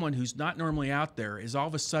that someone who's not normally out there is all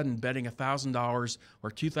of a sudden betting $1,000 or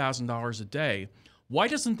 $2,000 a day, why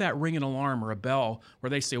doesn't that ring an alarm or a bell where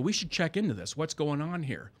they say, we should check into this? What's going on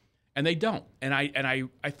here? And they don't. And I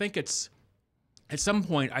think it's, at some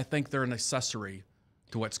point, I think they're an accessory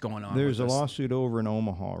to what's going on. There's a lawsuit over in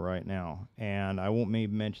Omaha right now, and I won't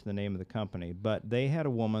maybe mention the name of the company, but they had a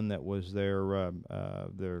woman that was their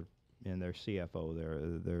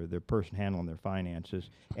CFO, their person handling their finances,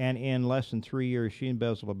 and in less than 3 years, she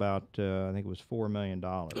embezzled about I think it was $4 million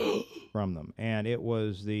from them, and it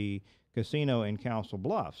was the casino in Council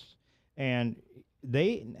Bluffs, and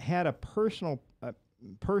they had a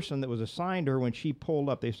person that was assigned to her when she pulled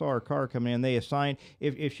up. They saw her car coming in. They assigned,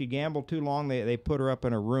 if she gambled too long, they put her up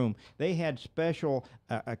in a room. They had special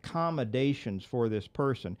accommodations for this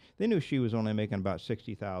person. They knew she was only making about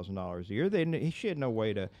 $60,000 a year. She had no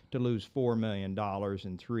way to lose $4 million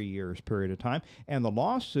in 3 years period of time. And the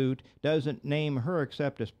lawsuit doesn't name her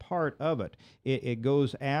except as part of it. It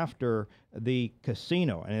goes after the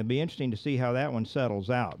casino, and it'd be interesting to see how that one settles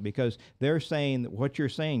out, because they're saying that what you're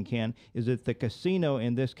saying, Ken, is that the casino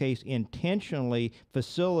in this case intentionally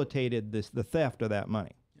facilitated the theft of that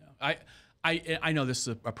money. Yeah. I know this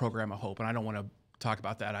is a program of hope, and I don't want to talk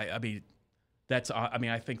about that. I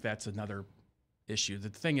think that's another issue. The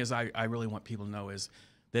thing is, I really want people to know is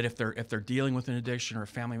that if they're dealing with an addiction or a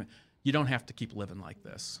family, you don't have to keep living like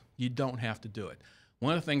this. You don't have to do it.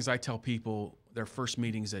 One of the things I tell people, their first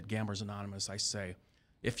meetings at Gamblers Anonymous, I say,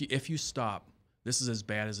 if you stop, this is as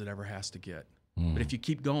bad as it ever has to get. But if you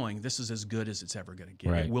keep going, this is as good as it's ever going to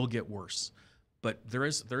get. Right. It will get worse. But there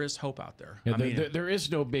is hope out there. Yeah, there is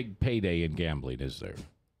no big payday in gambling, is there?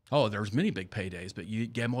 Oh, there's many big paydays, but you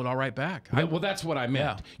gamble it all right back. Well, that's what I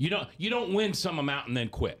meant. Yeah. You don't win some amount and then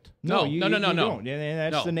quit. No. You don't.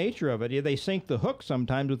 And that's the nature of it. They sink the hook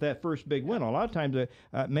sometimes with that first big win. A lot of times,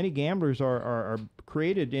 many gamblers are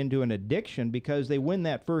created into an addiction because they win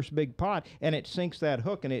that first big pot, and it sinks that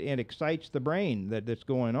hook, and it excites the brain that's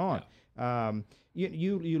going on. Yeah.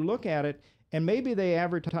 You look at it, and maybe they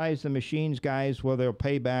advertise the machines, guys, well, they'll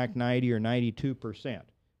pay back 90 or 92%.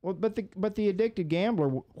 Well, but the addicted gambler,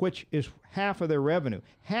 which is half of their revenue,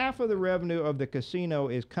 half of the revenue of the casino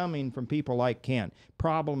is coming from people like Ken,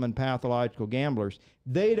 problem and pathological gamblers.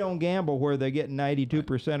 They don't gamble where they get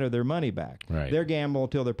 92% of their money back. Right. They're gambling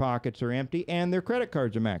until their pockets are empty and their credit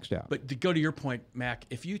cards are maxed out. But to go to your point, Mac,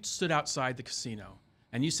 if you stood outside the casino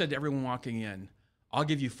and you said to everyone walking in, I'll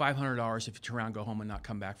give you $500 if you turn around, go home, and not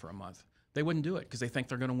come back for a month, they wouldn't do it because they think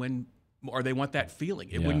they're going to win, or they want that feeling.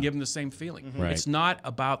 It wouldn't give them the same feeling. Mm-hmm. Right. It's not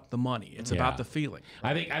about the money. It's about the feeling.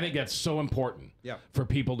 I think that's so important for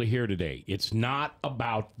people to hear today. It's not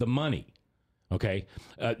about the money. Okay?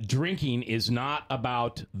 Drinking is not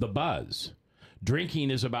about the buzz. Drinking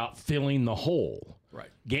is about filling the hole. Right.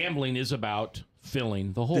 Gambling is about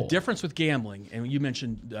filling the hole. The difference with gambling, and you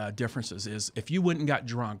mentioned differences, is if you went and got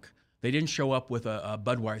drunk, they didn't show up with a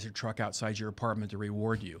Budweiser truck outside your apartment to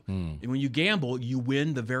reward you. And when you gamble, you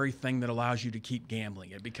win the very thing that allows you to keep gambling.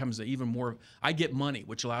 It becomes even more, I get money,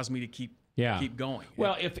 which allows me to keep going.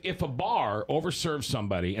 Well, if a bar overserves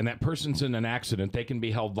somebody and that person's in an accident, they can be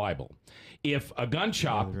held liable. If a gun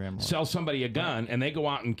shop sells somebody a gun and they go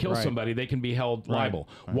out and kill somebody, they can be held liable.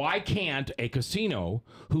 Why can't a casino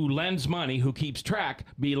who lends money, who keeps track,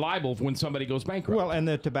 be liable when somebody goes bankrupt? Well, and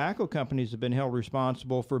the tobacco companies have been held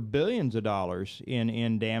responsible for billions of dollars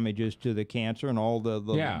in damages to the cancer and all the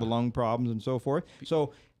lung problems and so forth.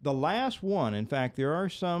 So the last one, in fact, there are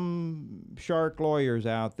some shark lawyers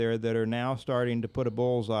out there that are now starting to put a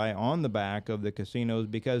bullseye on the back of the casinos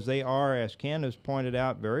because they are, as Ken has pointed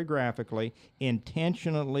out very graphically,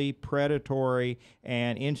 intentionally predatory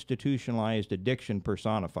and institutionalized addiction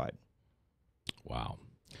personified. Wow.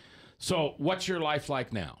 So what's your life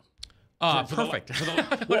like now? Perfect. For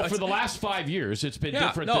the last 5 years, it's been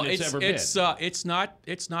different than it's ever been.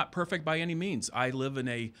 It's not perfect by any means. I live in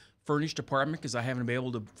a furnished apartment because I haven't been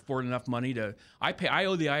able to afford enough money to. I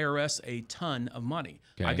owe the IRS a ton of money.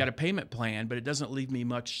 Okay. I've got a payment plan, but it doesn't leave me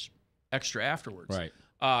much extra afterwards. Right.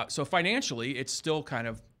 So financially, it's still kind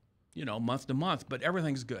of, month to month, but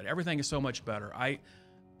everything's good. Everything is so much better.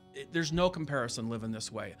 There's no comparison living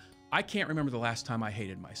this way. I can't remember the last time I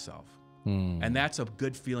hated myself. And that's a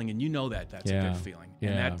good feeling, and that's a good feeling,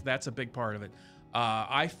 and that's a big part of it.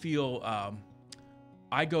 I feel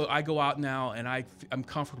I go out now, and I'm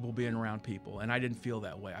comfortable being around people, and I didn't feel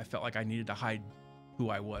that way. I felt like I needed to hide who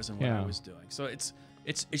I was and what I was doing. So it's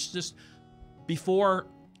just before,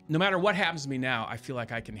 no matter what happens to me now, I feel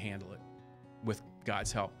like I can handle it with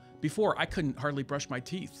God's help. Before, I couldn't hardly brush my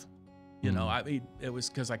teeth. I mean, it was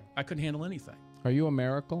because I couldn't handle anything. Are you a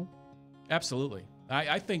miracle? Absolutely.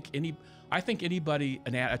 I think anybody,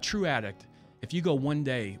 a true addict, if you go one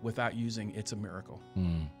day without using, it's a miracle,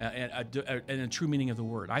 and a true meaning of the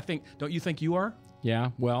word. Don't you think you are?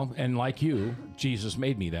 Yeah. Well, and like you, Jesus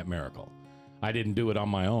made me that miracle. I didn't do it on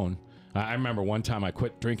my own. I remember one time I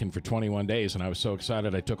quit drinking for 21 days, and I was so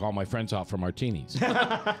excited I took all my friends out for martinis.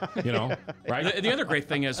 Right? The other great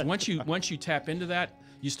thing is once you tap into that,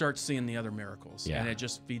 you start seeing the other miracles, and it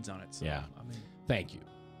just feeds on itself. Yeah. I mean, thank you.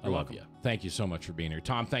 I love welcome. you. Thank you so much for being here.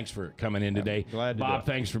 Tom, thanks for coming in today. Glad to Bob,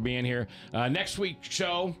 do it. thanks for being here. Next week's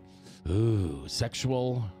show,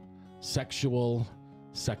 sexual.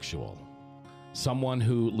 Someone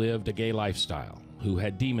who lived a gay lifestyle, who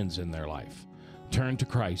had demons in their life, turned to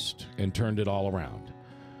Christ and turned it all around.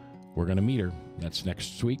 We're going to meet her. That's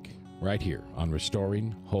next week, right here on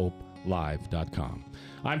RestoringHopeLive.com.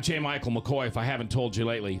 I'm J. Michael McCoy. If I haven't told you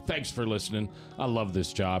lately, thanks for listening. I love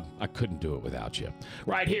this job. I couldn't do it without you.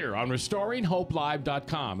 Right here on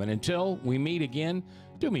RestoringHopeLive.com. And until we meet again,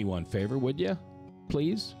 do me one favor, would you?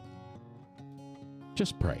 Please?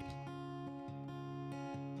 Just pray.